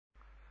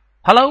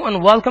Hello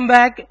and welcome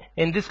back.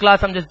 In this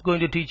class I'm just going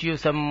to teach you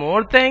some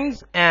more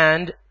things,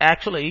 and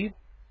actually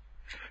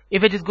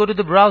if I just go to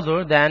the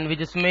browser, then we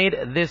just made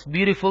this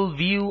beautiful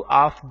view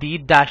of the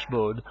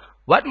dashboard.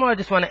 What more I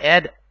just want to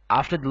add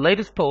after the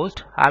latest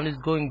post, I'm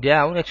just going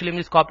down. Actually I'm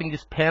just copying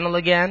this panel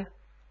again,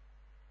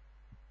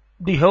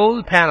 the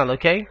whole panel.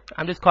 Okay,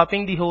 I'm just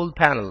copying the whole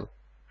panel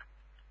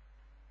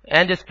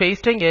and just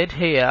pasting it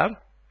here,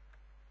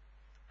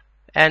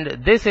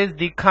 and this is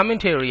the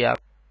comment area.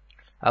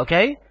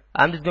 Okay,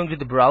 I'm just going to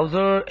the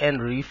browser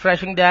and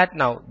refreshing that.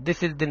 Now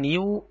this is the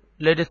new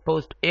latest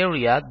post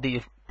area,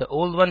 the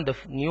old one, the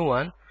new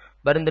one.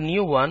 But in the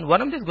new one,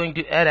 what I'm just going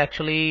to add,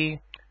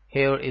 actually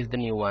here is the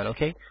new one.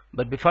 Okay,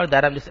 but before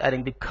that I'm just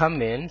adding the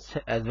comments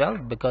as well,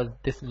 because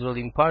this is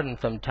really important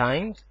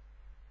sometimes.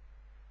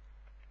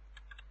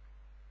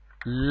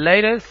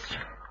 Latest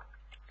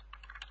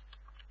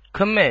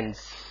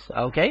comments.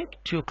 Okay,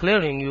 to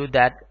clearing you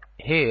that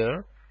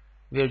here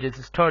we're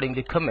just starting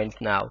the comments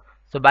now.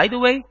 So by the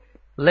way,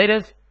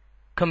 latest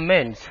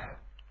comments,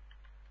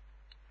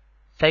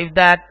 save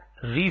that,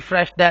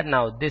 refresh that.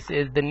 Now this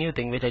is the new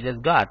thing which I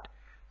just got.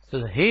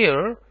 So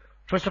here,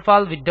 first of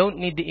all, we don't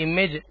need the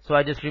image, so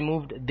I just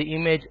removed the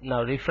image.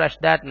 Now refresh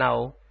that.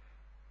 Now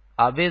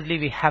obviously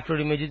we have to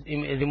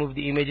remove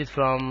the images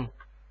from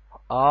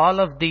all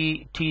of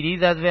the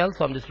TDs as well,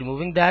 so I'm just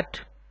removing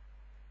that.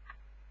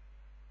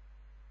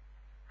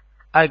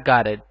 I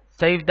got it.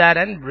 Save that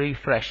and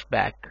refresh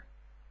back.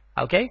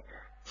 Okay,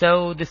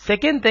 so the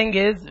second thing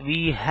is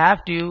we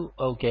have to,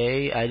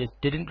 okay, I just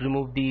didn't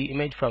remove the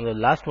image from the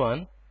last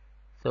one,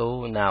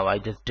 so now I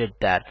just did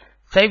that.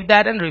 Save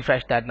that and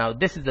refresh that. Now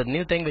this is the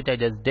new thing which I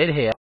just did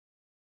here.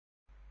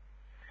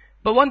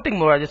 But one thing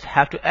more I just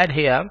have to add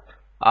here.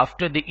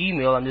 After the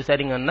email, I'm just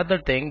adding another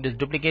thing. Just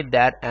duplicate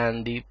that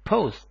and the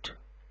post.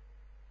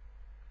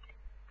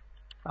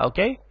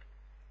 Okay,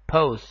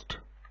 post,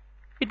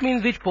 it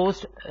means which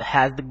post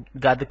has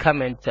got the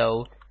comment.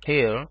 So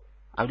here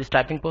I'm just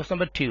typing post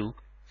number 2.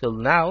 So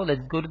now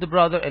let's go to the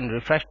browser and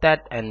refresh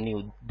that,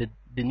 and the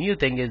new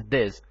thing is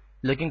this,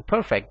 looking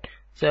perfect.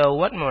 So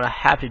what more I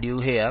have to do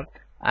here,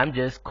 I'm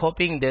just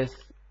copying this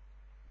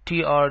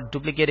tr,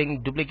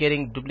 duplicating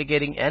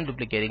and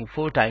duplicating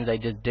 4 times. I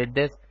just did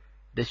this.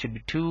 This should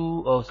be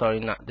 2, oh sorry,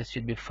 not this,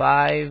 should be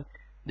 5,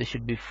 this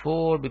should be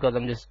 4, because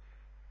I'm just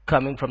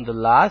coming from the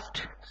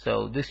last.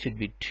 So this should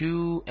be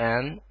 2,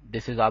 and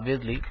this is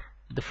obviously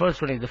the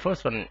first one, is the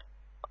first one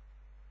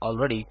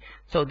already.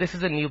 So this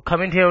is a new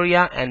comment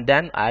area, and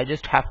then I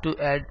just have to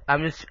add,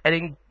 I'm just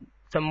adding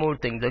some more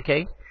things.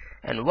 Okay,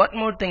 and what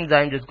more things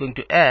I'm just going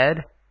to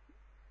add,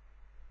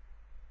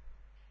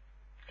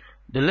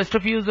 the list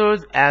of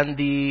users and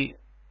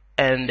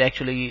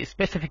actually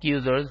specific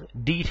users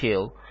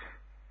detail.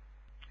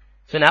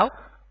 So now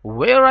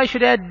where I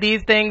should add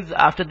these things,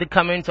 after the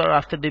comments or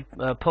after the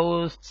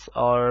posts,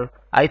 or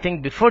I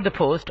think before the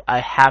post I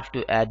have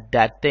to add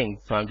that thing.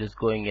 So I'm just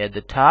going at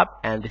the top,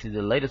 and this is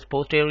the latest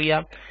post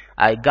area.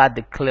 I got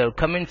the clear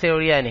comments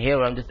area, and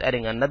here I'm just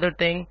adding another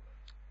thing.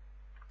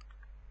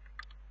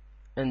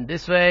 In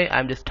this way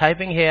I'm just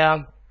typing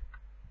here,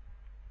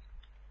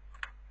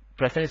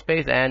 pressing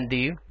space, and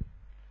the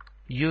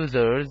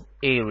users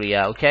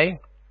area. Okay,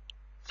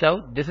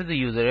 so this is the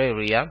user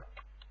area.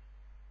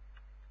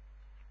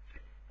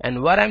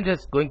 And what I'm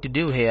just going to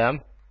do here,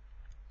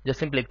 just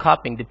simply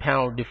copying the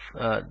panel,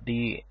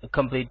 the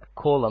complete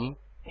column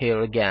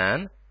here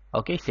again.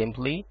 Okay,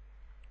 simply,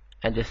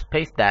 and just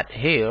paste that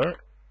here.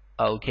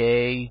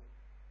 Okay,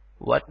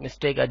 what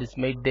mistake I just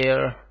made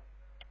there?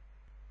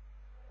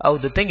 Oh,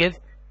 the thing is,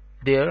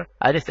 there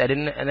I just added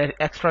an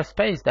extra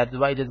space. That's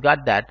why I just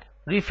got that.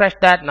 Refresh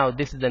that. Now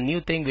this is the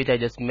new thing which I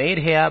just made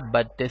here,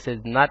 but this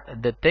is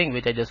not the thing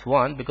which I just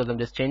want, because I'm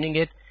just changing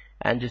it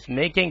and just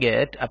making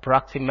it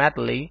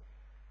approximately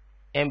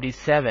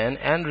MD7,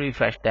 and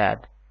refresh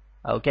that.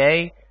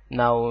 Okay,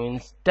 now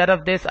instead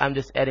of this I'm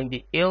just adding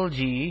the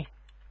LG3,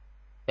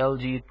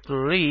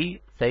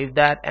 save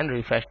that and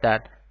refresh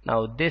that.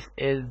 Now this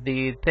is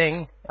the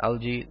thing,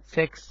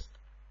 LG6,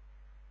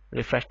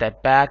 refresh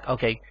that back.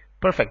 Okay,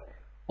 perfect.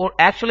 Or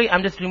actually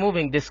I'm just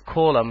removing this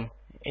column.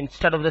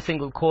 Instead of the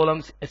simple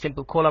column,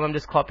 I'm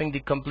just copying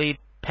the complete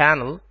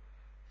panel.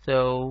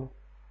 So,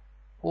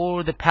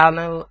 or the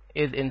panel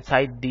is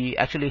inside the,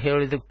 actually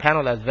here is the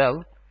panel as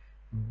well,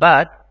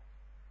 but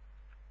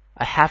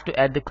I have to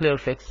add the clear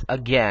fix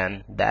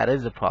again. That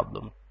is the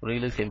problem.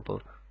 Really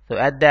simple. So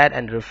add that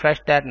and refresh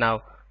that.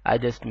 Now I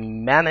just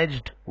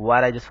managed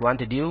what I just want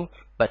to do,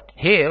 but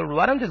here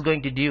what I'm just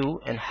going to do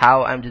and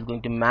how I'm just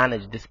going to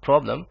manage this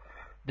problem,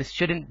 this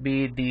shouldn't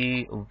be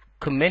the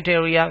comment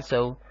area,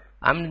 so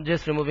I'm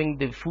just removing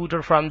the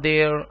footer from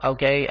there.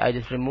 Okay, I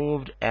just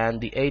removed, and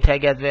the a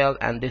tag as well,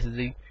 and this is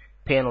the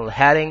panel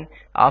heading.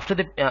 After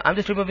the I'm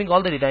just removing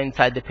all the data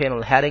inside the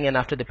panel heading, and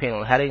after the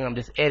panel heading I'm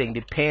just adding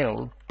the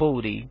panel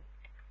body.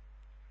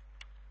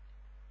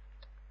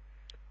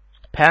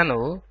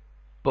 Oh,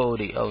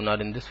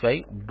 not in this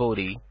way,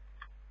 body,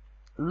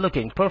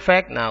 looking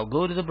perfect. Now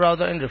go to the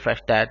browser and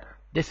refresh that.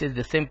 This is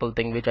the simple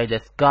thing which I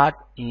just got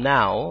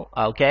now.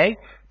 Okay,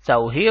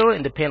 So here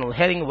in the panel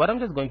heading, what I'm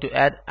just going to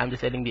add, I'm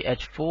just adding the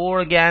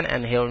h4 again,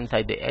 and here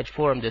inside the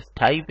h4 I'm just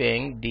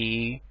typing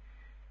the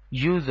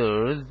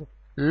users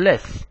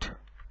list.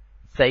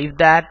 Save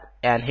that,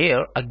 and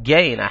here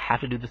again I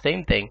have to do the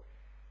same thing.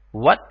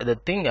 What the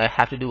thing I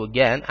have to do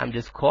again, I'm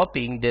just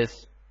copying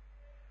this,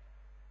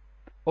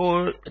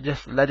 or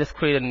just let's just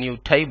create a new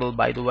table.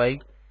 By the way,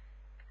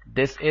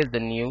 this is the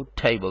new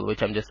table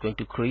which I'm just going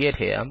to create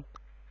here,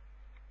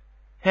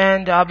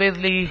 and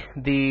obviously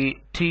the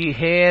t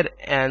head,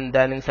 and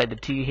then inside the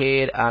t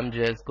head I'm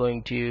just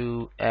going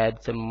to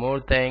add some more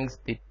things,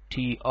 the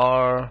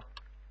tr.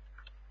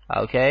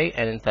 Okay,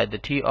 and inside the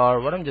tr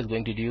what I'm just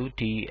going to do,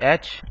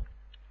 th,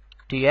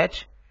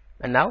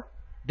 and now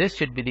this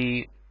should be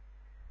the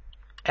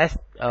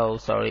s.no,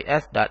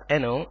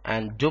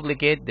 and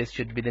duplicate, this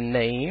should be the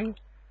name.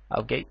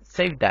 Okay,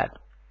 save that,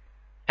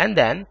 and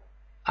then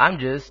I'm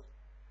just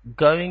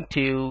going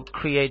to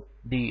create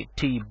the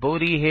t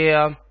body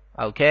here.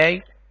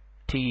 Okay,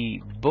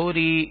 t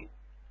body,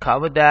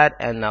 cover that,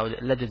 and now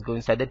let's just go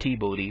inside the t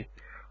body.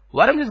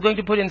 What I'm just going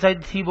to put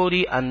inside the t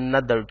body,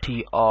 another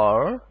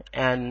tr,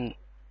 and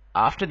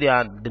after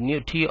the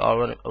new tr,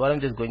 what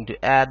I'm just going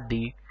to add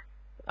the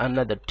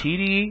another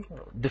td,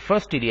 the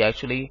first td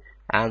actually,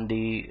 and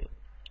the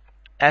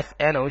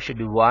sno should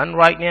be 1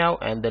 right now,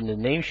 and then the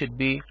name should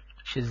be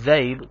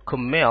Shazab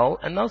Kamel,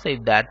 and now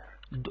save that.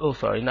 Oh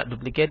sorry, not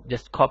duplicate,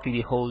 just copy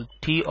the whole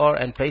tr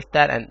and paste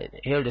that, and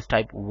here just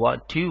type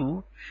 1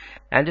 2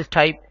 and just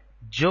type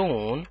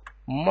John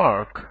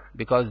Mark,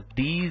 because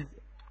these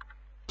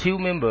two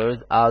members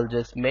I'll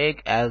just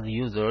make as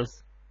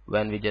users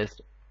when we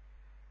just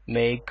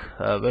make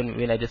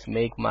when I just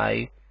make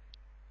my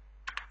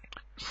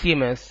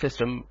CMS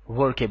system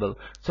workable.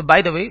 So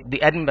by the way, the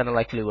admin panel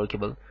actually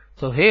workable.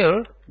 So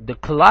here the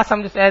class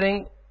I'm just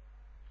adding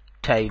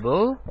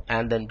table,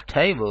 and then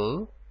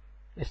table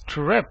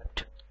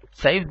stripped.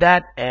 Save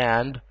that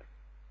and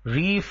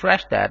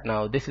refresh that.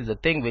 Now this is the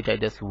thing which I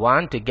just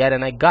want to get,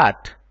 and I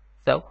got.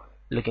 So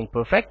looking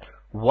perfect.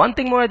 One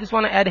thing more I just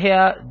want to add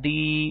here,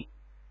 the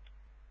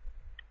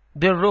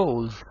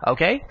roles.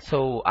 Okay,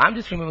 so I'm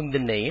just removing the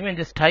name and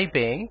just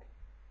typing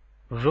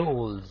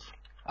roles.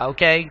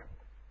 Okay,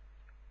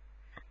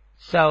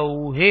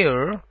 so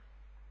here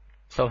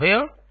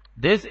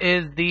this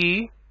is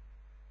the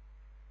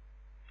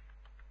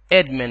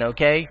admin.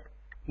 Okay,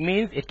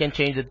 means it can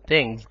change the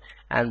things,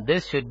 and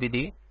this should be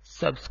the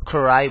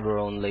subscriber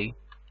only.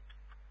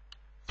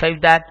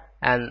 Save that,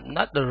 and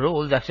not the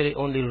roles, actually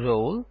only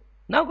role.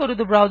 Now go to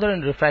the browser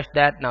and refresh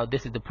that. Now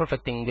this is the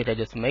perfect thing which I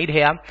just made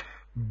here,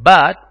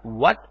 but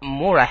what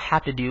more I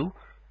have to do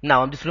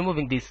now, I'm just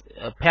removing this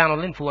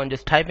panel info and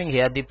just typing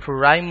here the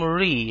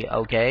primary.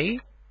 Okay,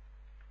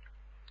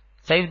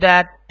 save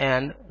that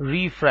and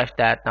refresh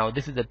that. Now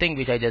this is the thing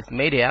which I just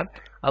made here.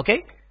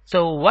 Okay,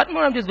 so what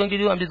more I'm just going to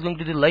do, I'm just going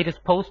to do the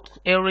latest posts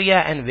area,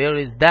 and where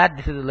is that?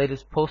 This is the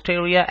latest post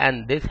area,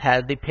 and this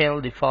has the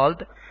panel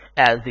default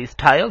as the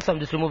style. So I'm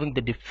just removing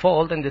the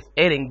default and just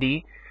adding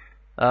the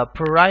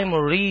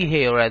primary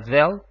here as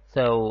well.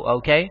 So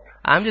okay,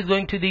 I'm just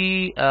going to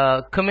the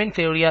comments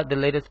area, the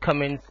latest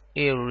comments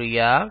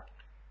area,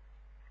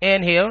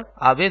 and here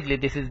obviously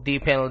this is the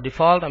panel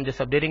default. I'm just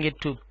updating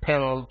it to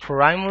panel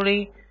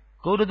primary.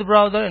 Go to the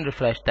browser and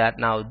refresh that.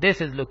 Now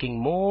this is looking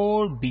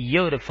more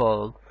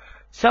beautiful.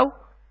 So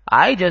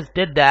I just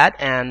did that,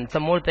 and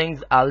some more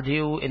things I'll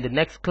do in the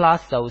next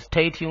class, so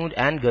stay tuned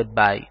and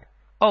goodbye.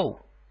 Oh,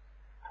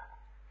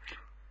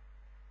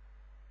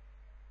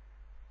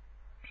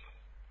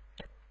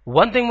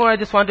 one thing more I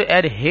just want to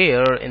add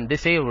here in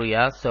this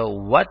area. So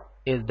what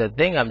is the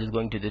thing? I'm just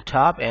going to the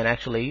top, and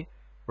actually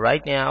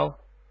right now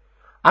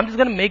I'm just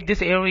going to make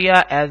this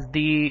area as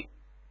the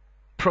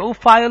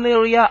profile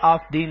area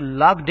of the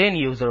logged in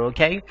user.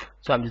 Okay,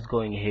 so I'm just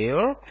going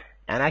here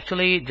and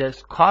actually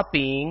just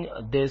copying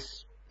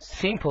this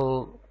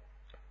simple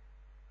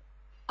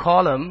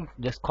column,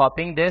 just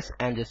copying this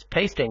and just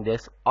pasting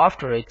this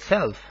after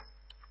itself.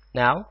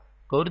 Now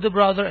go to the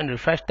browser and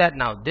refresh that.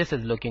 Now this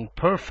is looking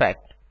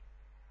perfect.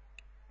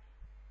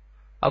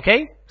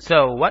 Okay,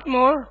 so what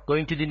more?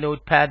 Going to the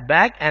notepad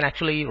back, and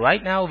actually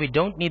right now we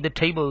don't need the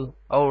table,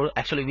 or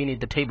actually we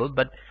need the table,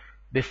 but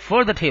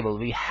before the table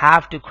we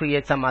have to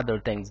create some other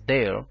things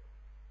there.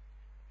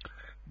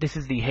 This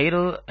is the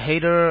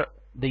header,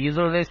 the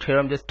user list. Here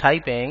I'm just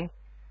typing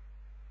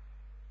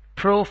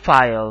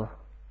profile.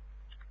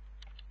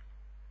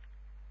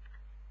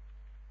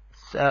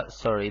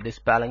 Sorry, the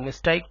spelling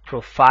mistake.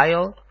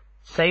 Profile.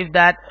 Save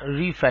that,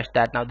 refresh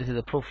that. Now this is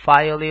the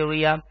profile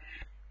area,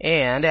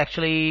 and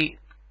actually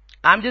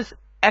I'm just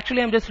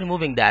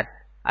removing that.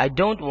 I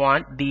don't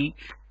want the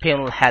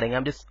panel heading.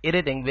 I'm just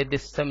editing with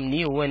this some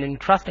new and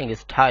interesting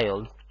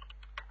styles.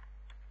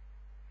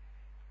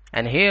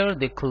 And here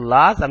the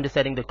class, I'm just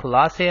adding the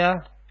class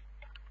here,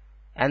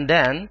 and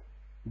then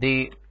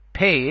the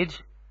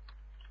page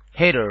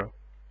header.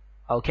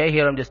 Okay,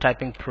 here I'm just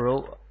typing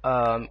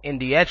in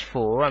the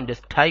H4 I'm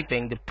just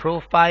typing the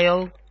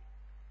profile.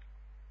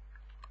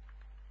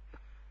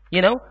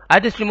 I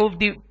just removed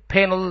the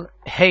panel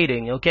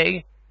heading.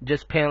 Okay,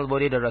 just panel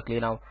body directly.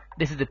 Now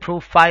this is the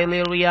profile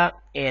area,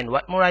 and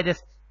what more I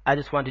just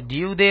want to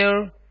do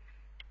there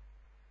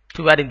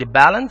to adding the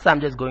balance,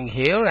 I'm just going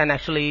here and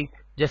actually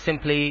just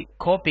simply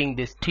copying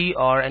this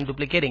TR and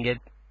duplicating it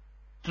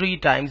 3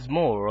 times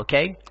more,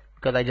 okay,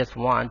 because I just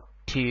want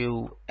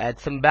to add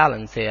some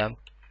balance here.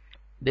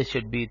 This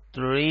should be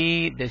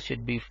 3, this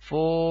should be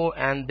 4,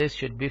 and this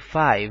should be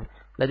 5.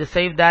 Let's just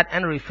save that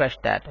and refresh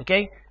that.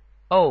 Okay.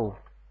 Oh,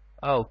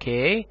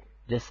 okay,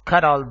 just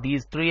cut all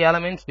these 3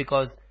 elements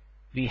because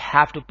we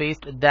have to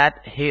paste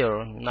that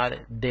here, not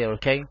there.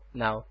 Okay,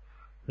 now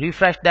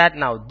refresh that.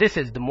 Now this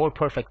is the more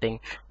perfect thing.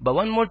 But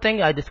one more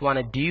thing I just want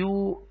to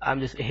do,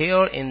 I'm just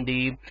here in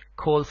the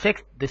col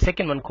 6, the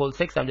second one, col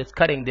 6, I'm just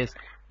cutting this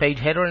page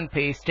header and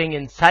pasting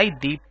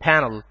inside the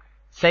panel.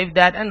 Save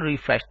that and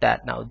refresh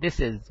that. Now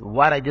this is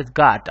what I just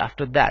got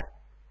after that.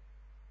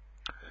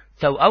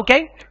 So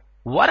okay,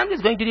 what I'm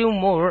just going to do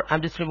more,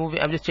 I'm just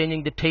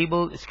changing the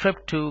table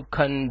script to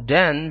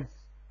condensed.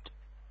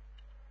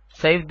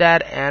 Save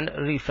that and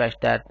refresh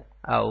that.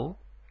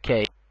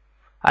 Okay,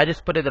 I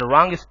just put it the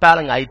wrong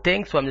spelling, I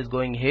think, so I'm just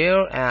going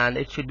here and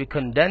it should be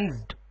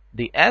condensed,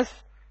 the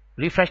S.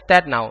 Refresh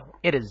that. Now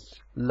it is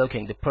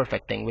looking the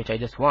perfect thing which I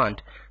just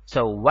want.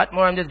 So what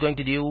more I'm just going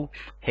to do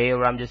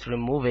here, I'm just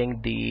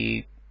removing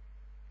the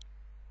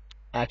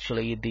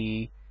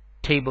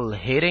table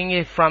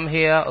heading from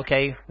here.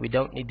 Okay, we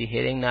don't need the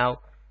heading now,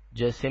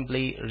 just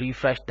simply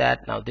refresh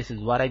that. Now this is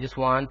what I just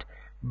want,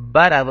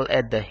 but I will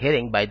add the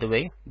heading, by the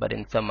way, but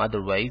in some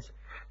other ways.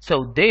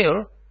 So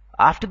there,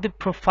 after the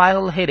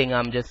profile heading,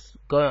 I'm just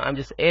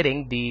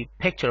adding the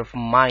picture of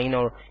mine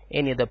or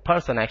any other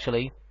person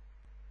actually.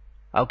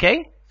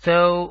 Okay,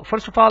 so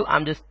first of all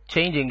I'm just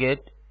changing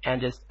it and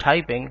just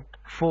typing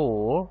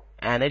 4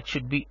 and it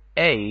should be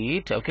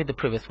 8, okay, the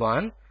previous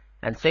one,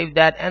 and save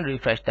that and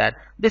refresh that.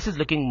 This is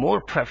looking more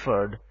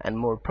preferred and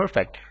more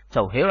perfect.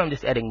 So here I'm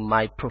just adding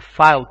my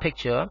profile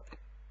picture.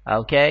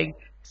 Okay,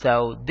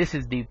 so this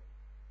is the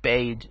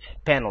page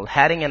panel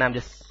heading and I'm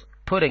just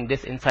putting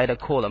this inside a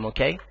column.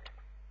 Okay,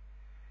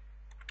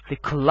 the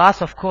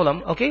class of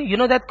column. Okay, you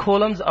know that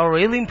columns are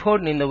really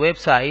important in the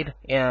website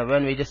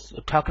when we're just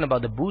talking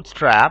about the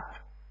Bootstrap.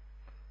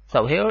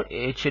 So here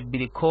it should be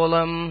the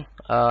column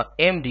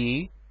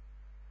MD4.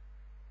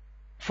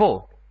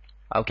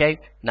 Okay,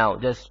 now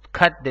just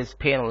cut this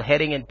panel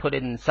heading and put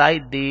it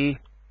inside the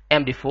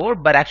MD4,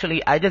 but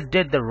actually I just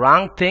did the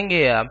wrong thing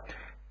here.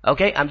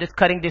 Okay, I'm just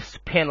cutting this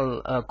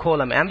panel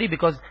column MD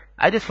because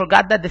I just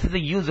forgot that this is a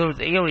user's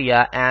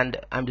area and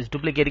I'm just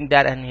duplicating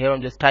that, and here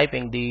I'm just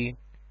typing the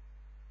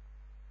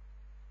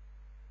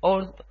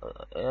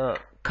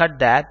cut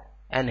that,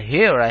 and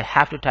here I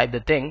have to type the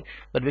thing,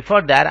 but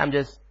before that I'm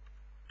just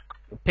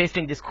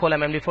pasting this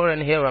column MD4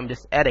 and here I'm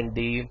just adding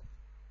the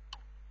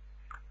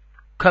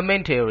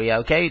comment area.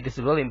 Okay, this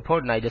is really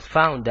important, I just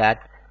found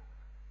that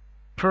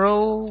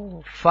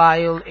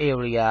profile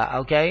area.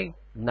 Okay,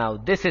 now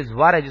this is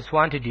what I just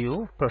want to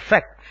do.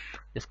 Perfect,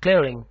 just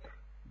clearing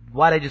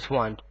what I just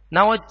want.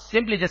 Now I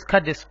simply just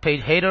cut this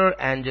page header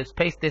and just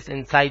paste this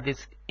inside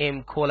this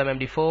column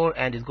MD4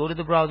 and just go to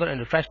the browser and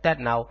refresh that.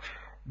 Now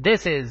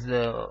this is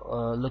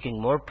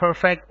looking more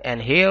perfect,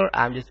 and here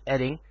I'm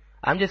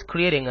just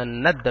creating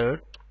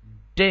another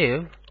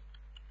div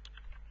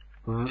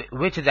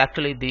which is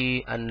actually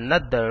the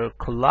another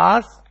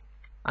class,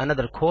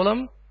 another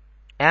column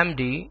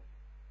MD8.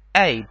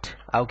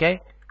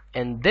 Okay,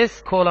 in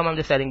this column I'm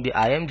just adding the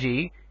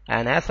img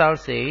and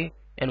src,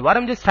 and what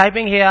I'm just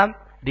typing here,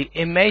 the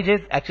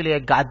images. Actually I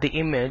got the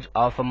image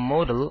of a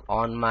model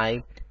on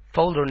my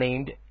folder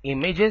named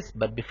images,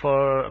 but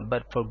for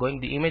going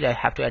the image I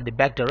have to add the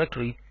back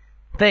directory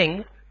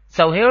thing.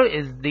 So here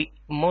is the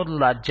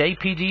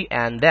model.jpg,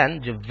 and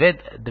then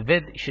the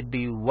width should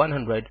be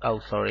 100. Oh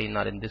sorry,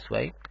 not in this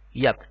way.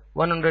 Yep,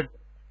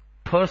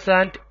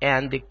 100%.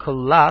 And the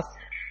class,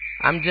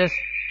 I'm just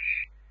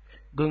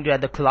going to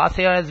add the class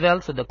here as well.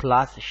 So the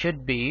class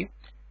should be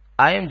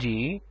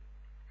img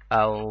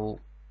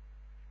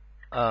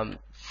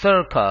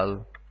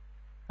circle.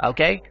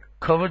 Okay,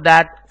 cover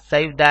that,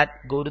 save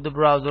that, go to the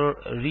browser,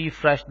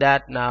 refresh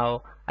that.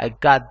 Now I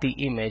got the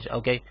image.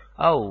 Okay,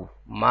 oh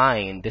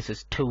mine, this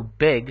is too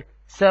big,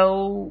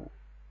 so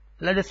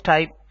let us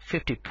type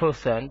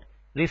 50%,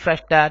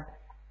 refresh that.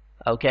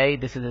 Okay,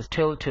 this is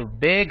still too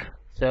big,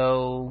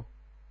 so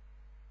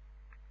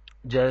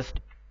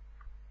just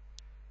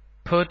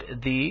put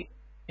the,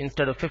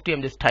 instead of 50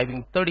 I'm just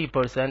typing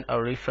 30%,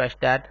 or refresh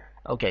that.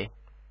 Okay,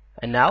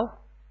 and now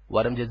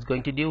what I'm just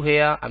going to do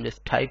here, I'm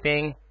just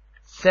typing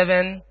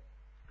 7,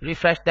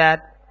 refresh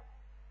that.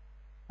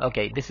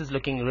 Okay, this is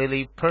looking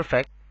really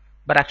perfect,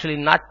 but actually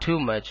not too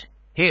much.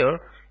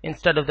 Here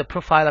instead of the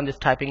profile I'm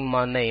just typing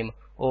my name,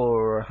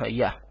 or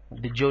yeah,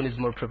 the John is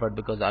more preferred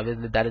because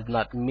obviously that is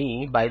not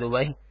me, by the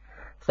way.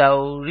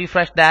 So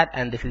refresh that,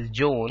 and this is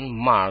John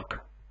Mark,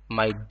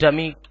 my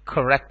dummy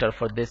character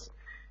for this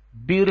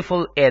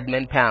beautiful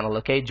admin panel.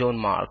 Okay, John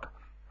Mark,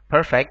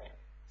 perfect.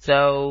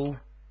 So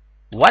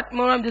what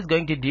more I'm just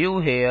going to do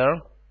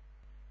here,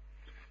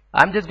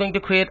 I'm just going to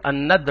create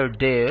another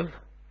div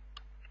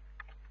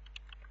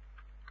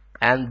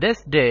and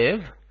this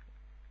div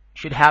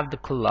should have the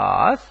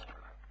class.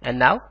 And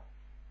now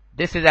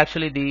this is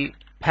actually the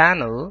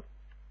panel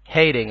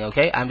heading.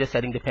 Okay, I'm just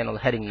setting the panel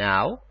heading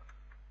now.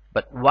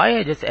 But why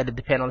I just added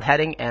the panel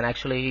heading, and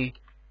actually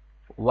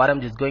what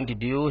I'm just going to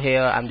do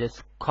here, I'm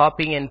just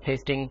copying and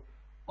pasting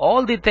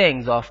all the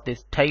things of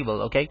this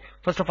table. Okay,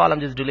 first of all I'm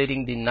just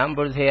deleting the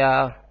numbers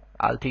here.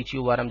 I'll teach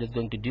you what I'm just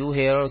going to do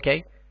here.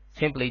 Okay,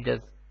 simply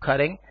just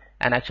cutting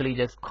and actually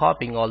just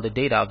copying all the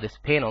data of this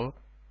panel,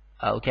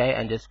 okay,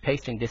 and just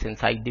pasting this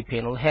inside the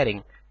panel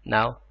heading.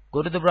 Now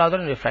go to the browser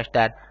and refresh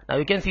that. Now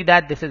you can see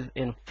that this is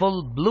in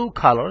full blue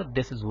color.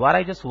 This is what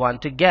I just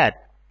want to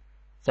get.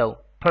 So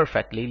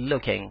perfectly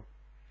looking.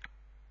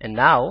 And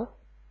now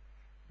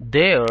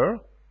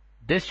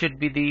this should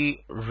be the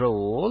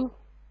role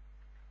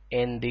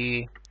in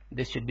the,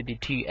 this should be the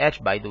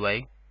th, by the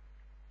way,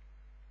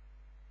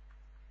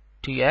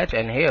 th,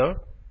 and here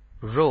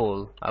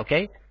role.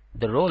 Okay,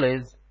 the role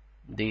is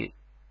the,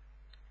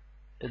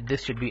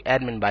 this should be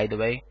admin, by the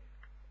way,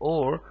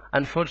 or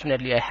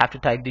unfortunately I have to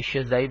type the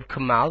Shazaib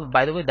Kamal.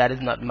 By the way, that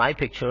is not my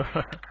picture.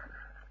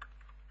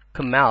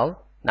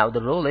 Kamal. Now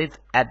the role is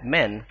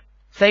admin.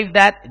 Save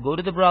that, go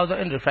to the browser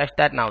and refresh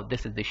that. Now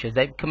this is the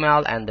Shazaib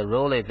Kamal and the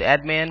role is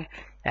admin,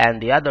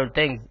 and the other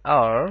things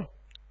are,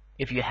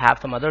 if you have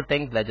some other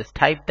things, let's just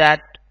type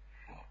that.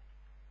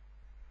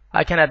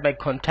 I can add my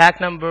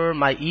contact number,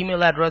 my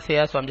email address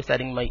here, so I'm just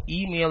adding my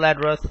email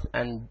address,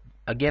 and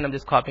again I'm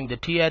just copying the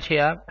th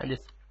here and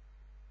just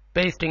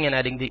pasting and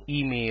adding the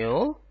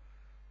email.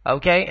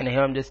 Okay, and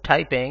here I'm just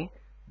typing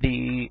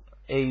the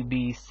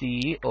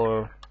ABC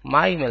or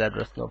my email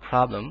address, no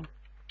problem.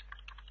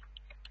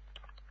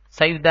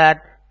 Save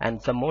that,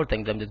 and some more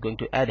things I'm just going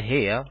to add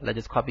here. Let's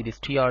just copy this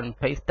tr and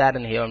paste that,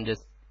 and here I'm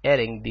just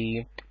adding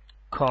the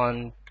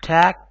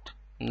contact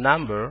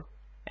number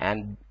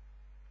and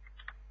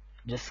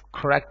just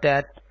correct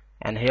that,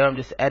 and here I'm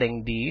just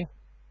adding the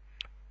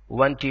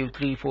 1 2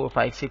 3 4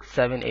 5 6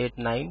 7 8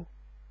 9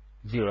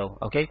 0.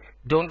 Okay,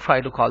 don't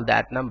try to call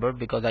that number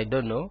because I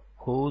don't know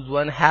whose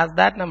one has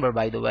that number,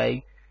 by the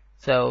way.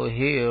 So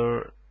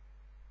here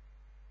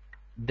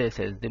this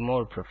is the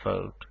more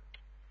preferred.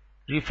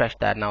 Refresh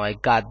that. Now I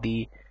got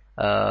the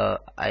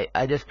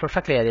I just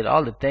perfectly added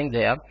all the things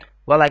here.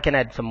 Well, I can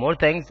add some more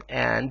things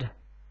and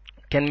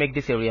can make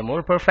this area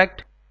more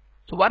perfect.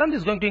 So what I'm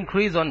just going to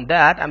increase on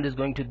that, I'm just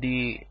going to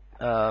the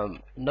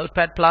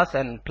notepad plus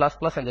and plus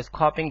plus and just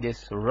copying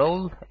this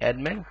role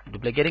admin,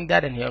 duplicating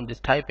that, and here I'm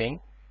just typing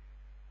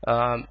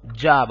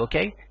job.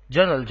 Okay,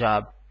 general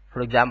job.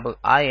 For example,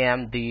 I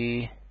am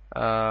the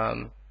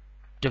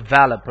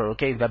developer.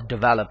 Okay, web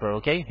developer.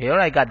 Okay, here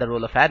I got the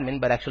role of admin,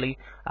 but actually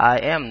I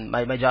am,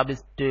 my job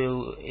is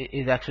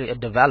actually a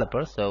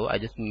developer, so I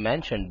just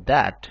mentioned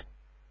that.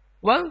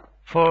 Well,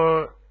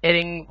 for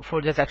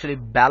just actually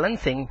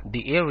balancing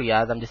the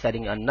areas, I'm just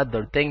adding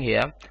another thing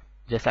here,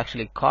 just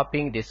actually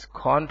copying this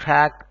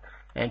contract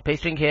and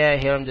pasting here.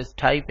 I'm just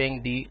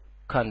typing the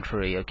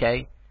country.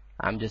 Okay,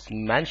 I'm just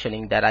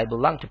mentioning that I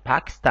belong to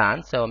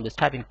Pakistan, so I'm just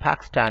typing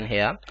Pakistan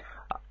here.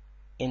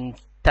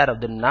 Instead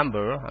of the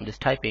number, I'm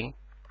just typing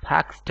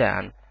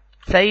Pakistan.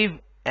 Save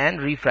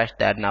and refresh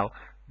that. Now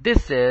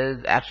this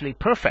is actually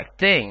perfect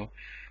thing.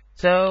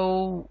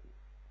 So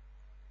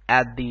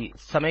add the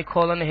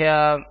semicolon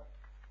here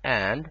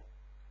and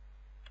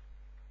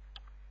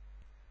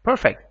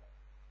perfect.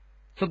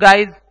 So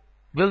guys,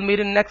 we'll meet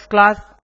in next class.